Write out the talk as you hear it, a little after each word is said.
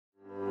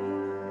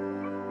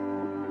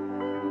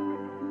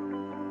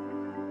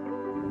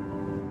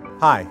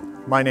Hi,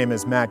 my name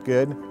is Matt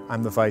Good.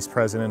 I'm the Vice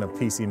President of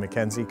P.C.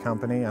 McKenzie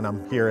Company, and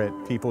I'm here at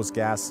People's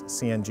Gas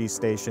CNG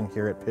Station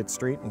here at Pitt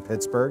Street in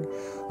Pittsburgh.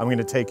 I'm going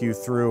to take you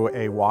through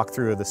a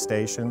walkthrough of the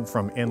station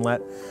from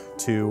inlet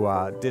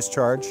to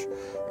discharge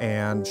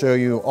and show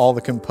you all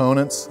the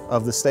components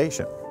of the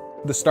station.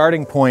 The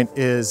starting point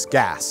is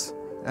gas,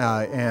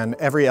 and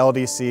every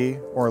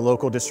LDC or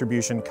local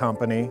distribution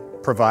company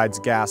provides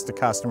gas to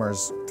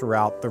customers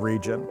throughout the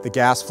region. The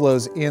gas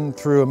flows in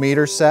through a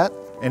meter set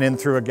and in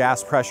through a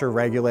gas pressure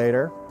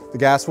regulator. The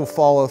gas will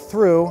follow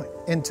through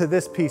into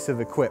this piece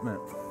of equipment.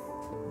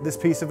 This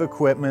piece of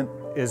equipment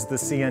is the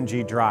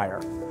CNG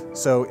dryer.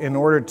 So in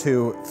order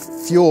to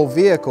fuel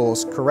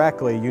vehicles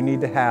correctly, you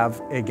need to have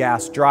a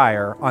gas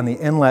dryer on the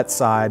inlet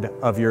side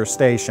of your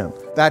station.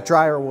 That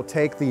dryer will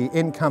take the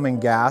incoming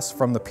gas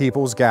from the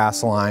People's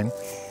Gas line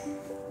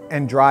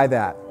and dry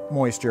that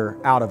moisture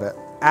out of it.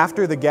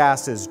 After the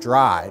gas is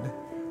dried,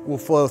 will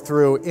flow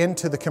through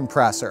into the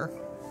compressor.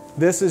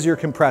 This is your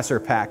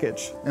compressor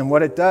package, and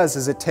what it does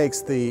is it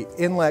takes the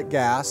inlet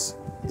gas,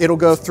 it'll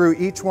go through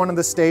each one of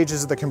the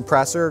stages of the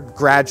compressor,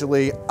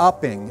 gradually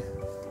upping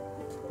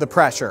the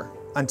pressure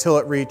until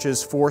it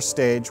reaches fourth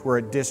stage where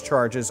it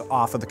discharges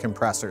off of the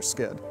compressor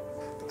skid.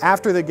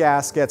 After the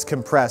gas gets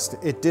compressed,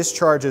 it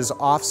discharges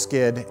off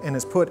skid and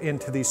is put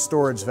into these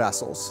storage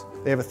vessels.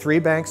 They have a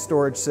 3-bank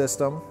storage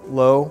system,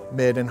 low,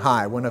 mid, and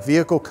high. When a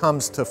vehicle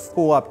comes to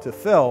pull up to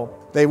fill,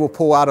 they will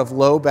pull out of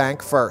low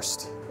bank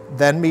first,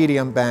 then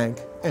medium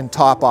bank, and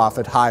top off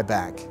at high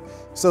bank.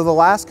 So the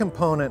last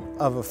component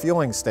of a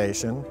fueling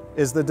station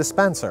is the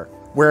dispenser,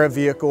 where a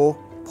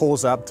vehicle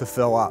pulls up to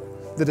fill up.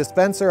 The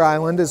dispenser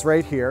island is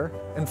right here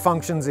and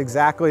functions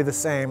exactly the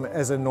same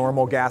as a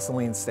normal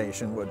gasoline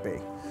station would be.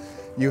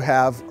 You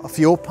have a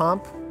fuel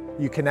pump,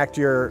 you connect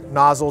your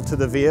nozzle to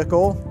the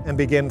vehicle and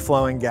begin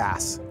flowing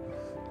gas.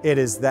 It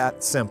is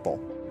that simple.